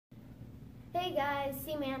Hey guys,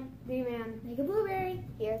 C-Man, D-Man, Make a Blueberry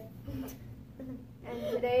here. and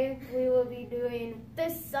today we will be doing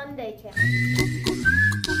This Sunday challenge.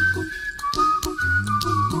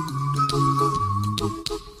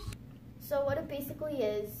 So what it basically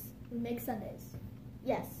is, We make Sundays.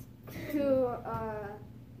 yes. to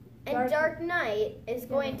And Dark Knight is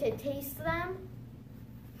going to taste them.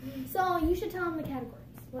 So you should tell them the categories.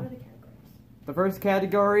 What are the categories? The first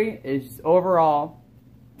category is overall,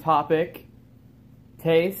 topic,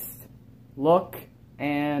 taste, look,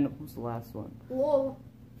 and what was the last one? Whoa.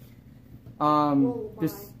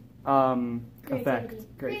 Just effect.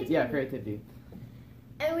 Creativity.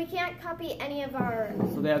 And we can't copy any of our...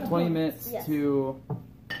 So they have 20 minutes Yes. to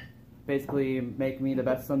basically make me the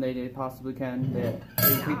best Sunday they possibly can. They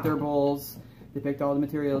picked their bowls. They picked all the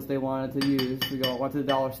materials they wanted to use. We went to the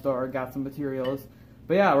dollar store, got some materials.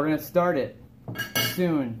 But yeah, we're gonna start it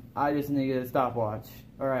soon. I just need a stopwatch.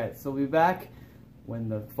 All right, so we'll be back when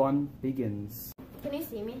the fun begins. Can you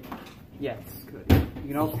see me? Yes, good. You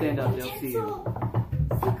can all stand up. They'll see you.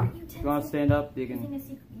 If you want to stand up, you can. If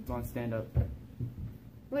you want to stand up.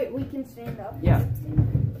 Wait, we can stand up? Yeah.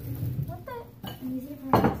 What the?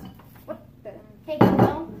 What the? Hey,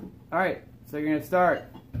 go. All right, so you're gonna start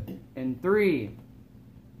in 3,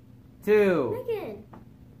 2. Megan.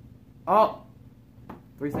 Oh,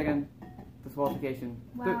 3 second disqualification.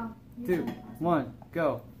 Wow. 2, 1,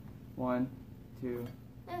 go. 1, 2,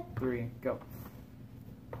 3, go.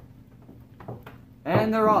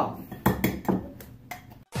 And they're off.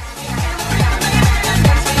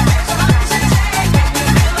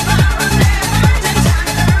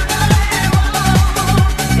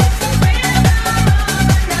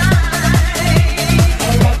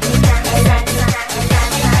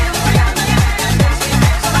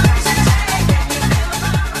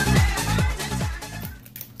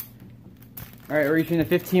 Alright, we're reaching the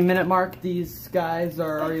 15-minute mark. These guys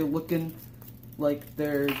are already looking like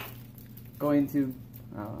they're going to,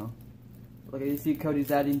 I don't know. Look, you see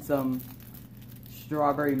Cody's adding some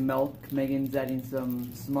strawberry milk. Megan's adding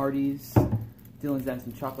some Smarties. Dylan's adding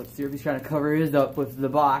some chocolate syrup. He's trying to cover his up with the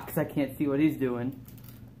box. I can't see what he's doing.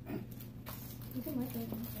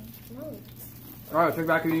 No. Alright, I'll check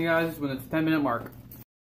back with you guys when it's the 10-minute mark.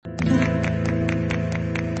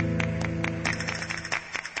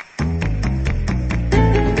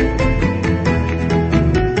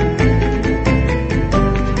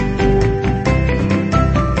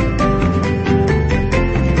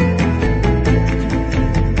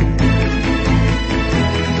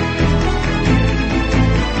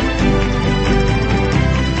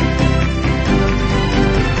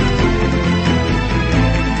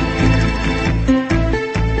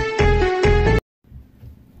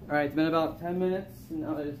 Alright, it's been about 10 minutes, and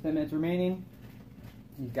now there's 10 minutes remaining.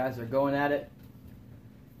 These guys are going at it.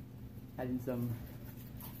 Adding some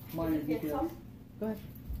minor details. Go ahead.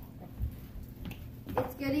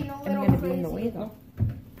 It's getting a little crazy. No?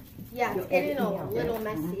 Yeah, it's getting a little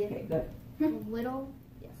messy. Little.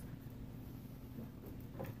 Yes.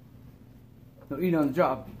 No eating on the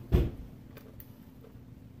job.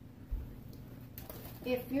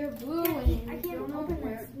 If you're blue and I can't don't know open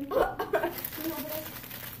where... this.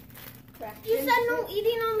 You said no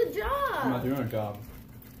eating on the I'm not job. doing a job.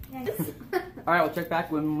 Alright, we'll check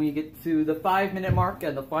back when we get to the 5-minute mark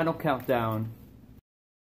and the final countdown.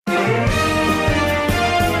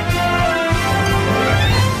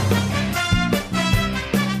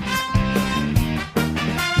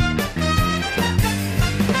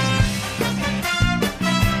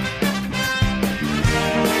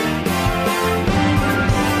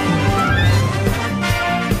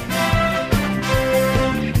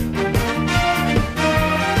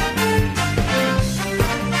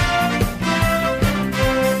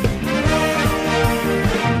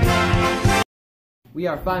 We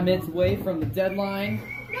are 5 minutes away from the deadline.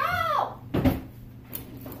 No!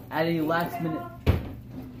 Add any last minute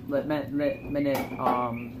He's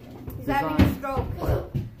having a design. stroke.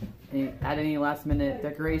 Add any last minute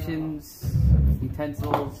decorations,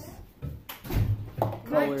 utensils,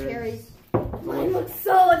 colors. Cherries. Mine looks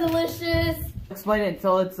so delicious. Explain it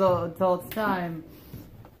until it's time.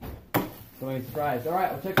 So many surprise. All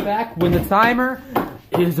right, we'll check back when the timer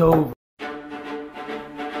is over.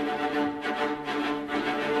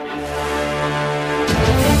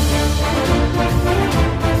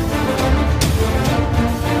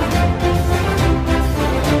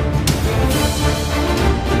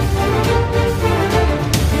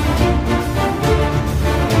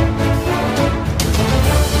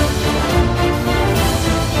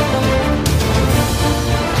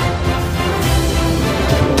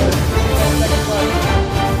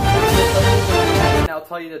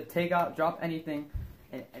 tell you the drop anything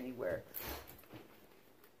and anywhere.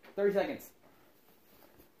 30 seconds.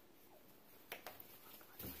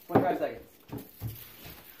 25 seconds. Did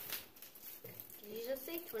you just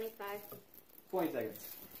say 25? 20 seconds.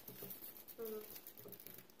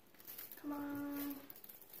 Come on.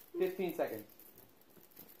 15 seconds.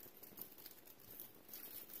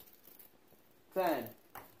 10,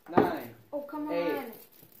 9, Oh, come on. 8,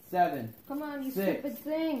 7, Come on, you 6, stupid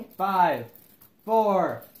thing. 5,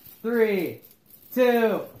 4, 3,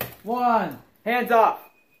 2, 1. Hands off.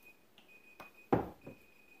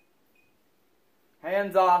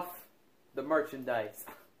 Hands off the merchandise.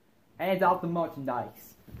 Hands off the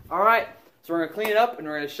merchandise. All right, so we're gonna clean it up and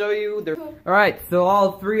we're gonna show you the. All right, so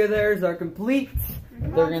all 3 of theirs are complete.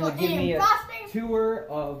 They're gonna give me a tour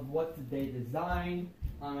of what they designed.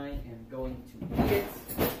 I am going to eat it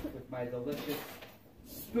with my delicious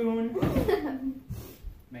spoon.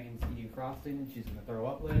 Megan's eating frosting. She's gonna throw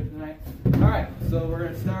up later tonight. All right, so we're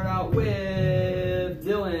gonna start out with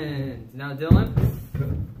Dylan. Now, Dylan,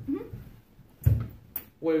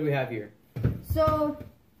 what do we have here? So,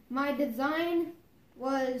 my design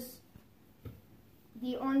was,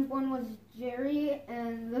 the orange one was Jerry,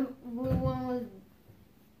 and the blue one was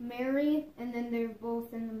Mary, and then they're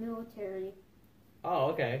both in the military.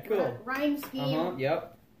 Oh, okay, cool. Rhyme scheme.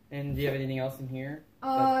 Yep. And do you have anything else in here?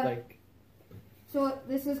 So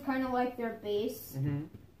this is kind of like their base,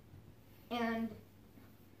 and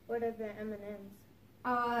What are the M&Ms?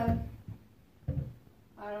 I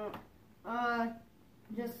don't,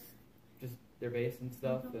 just their base and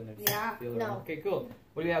stuff. And their Yeah. feel No. around. Okay, cool.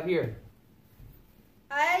 What do we have here?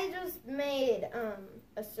 I just made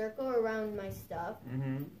a circle around my stuff,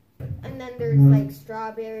 Mm-hmm. and then there's like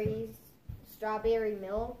strawberry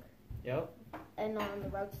milk, Yep. and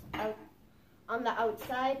on the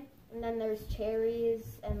outside, and then there's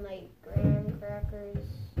cherries and like graham crackers,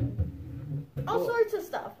 all Cool. sorts of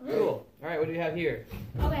stuff. Cool. All right, what do we have here?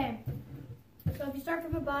 Okay. So if you start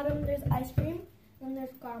from the bottom, there's ice cream, then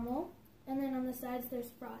there's caramel, and then on the sides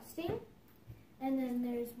there's frosting, and then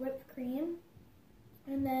there's whipped cream,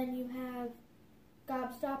 and then you have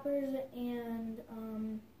gobstoppers and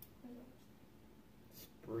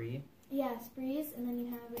Spree. yeah, sprees, and then you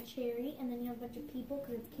have a cherry, and then you have a bunch of people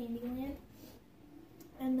because it's Candyland,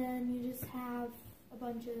 and then you just have a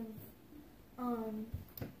bunch of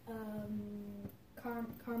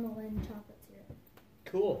caramel and chocolate syrup.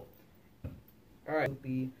 Cool. All right.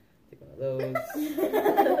 Take one of those.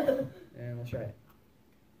 And let's try it.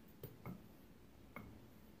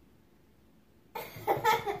 I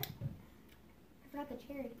forgot the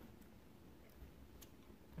cherry.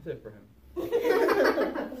 That's it for him.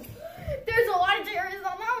 There's a lot of cherries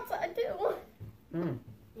on the outside too. Mm.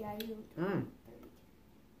 Yeah, you. Mm.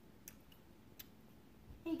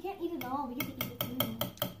 Hey, you can't eat it all. We get to eat it too.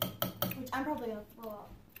 Which I'm probably gonna throw out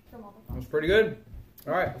from all the That's pretty good.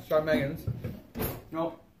 All right, let's try Megan's.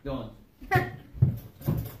 Nope, Dylan's.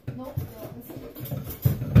 Nope.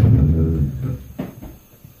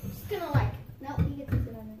 Just gonna like. No, you get to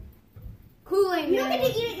sit on it. Kool-Aid. You don't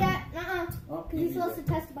get to eat it yet. Oh, Because you're supposed to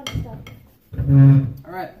test a bunch of stuff.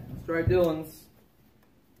 all right, let's try Dylan's.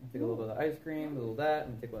 Take a little bit of the ice cream, a little of that,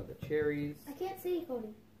 and take one of the cherries. I can't see, Cody.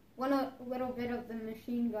 A little bit of the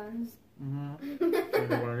machine guns.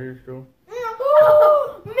 Mm-hmm. One of these too.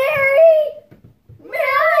 Oh, Mary!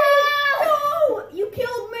 Mary! No! You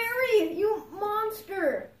killed Mary! You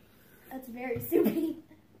monster! That's very soupy.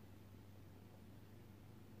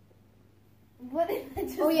 What is that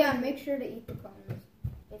just? Oh yeah, make sure to eat the cones.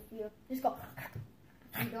 If you Just go.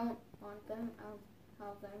 don't want them, I'll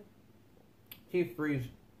have them. Keep freeze.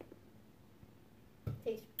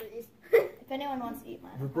 Taste freeze. If anyone wants to eat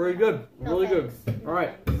mine. They're pretty good. No, Really thanks. good. All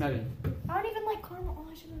right, Megan. I don't even like caramel. Oh,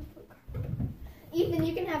 I should have put caramel. Ethan,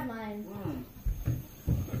 you can have mine.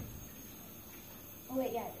 Oh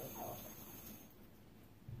wait, yeah, I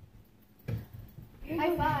do.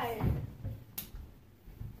 High five.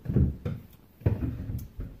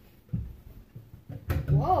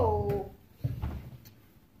 Whoa.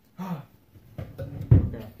 Okay.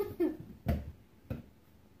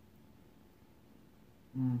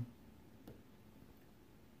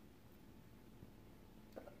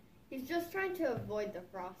 He's just trying to avoid the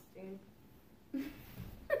frosting.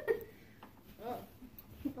 Oh.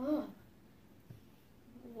 Oh.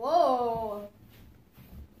 Whoa.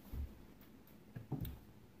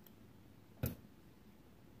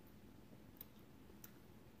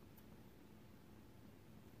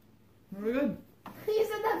 Very good. You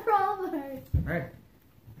said that for all of ours. All right.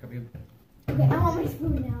 Cup you. Okay, I want my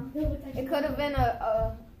spoon now. It could have been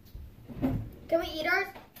a Can we eat ours?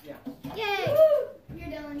 Yeah. Yay! You're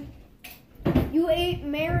Dylan. You ate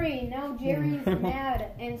Mary. Now Jerry's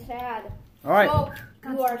mad and sad. All right. So,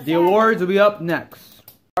 you are The sad. awards will be up next.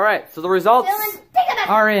 All right. So the results Dylan, take it back.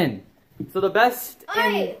 are in. So the best in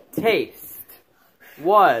Aye. taste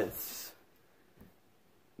was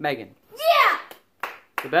Megan. Yeah.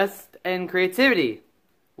 The best in creativity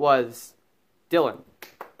was Dylan.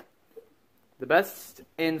 The best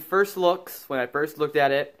in first looks, when I first looked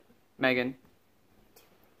at it, Megan.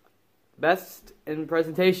 Best in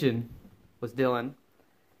presentation was Dylan.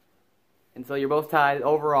 And so you're both tied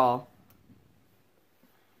overall.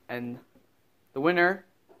 And the winner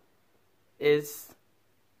is...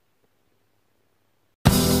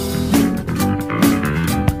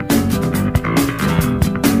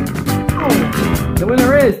 The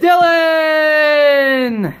winner is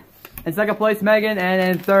Dylan! In second place, Megan, and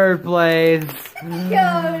in third place,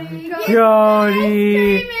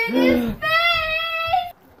 Cody.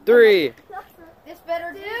 3, This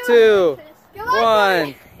better do. 2, Come on,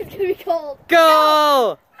 1, it's gonna be cold.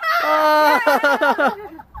 go!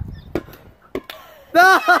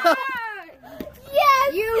 No!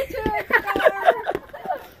 Yes. You took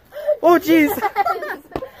Oh, jeez!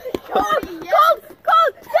 Cold, cold, go,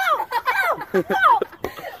 go, go.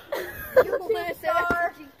 You loser.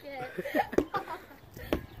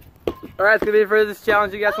 Alright, it's gonna be it for this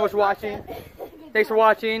challenge. You guys so much for watching. Thanks for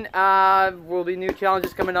watching. Will be new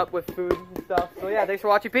challenges coming up with food and stuff. So yeah, thanks for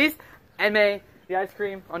watching. Peace. And may the ice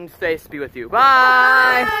cream on your face be with you.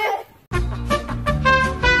 Bye! Bye.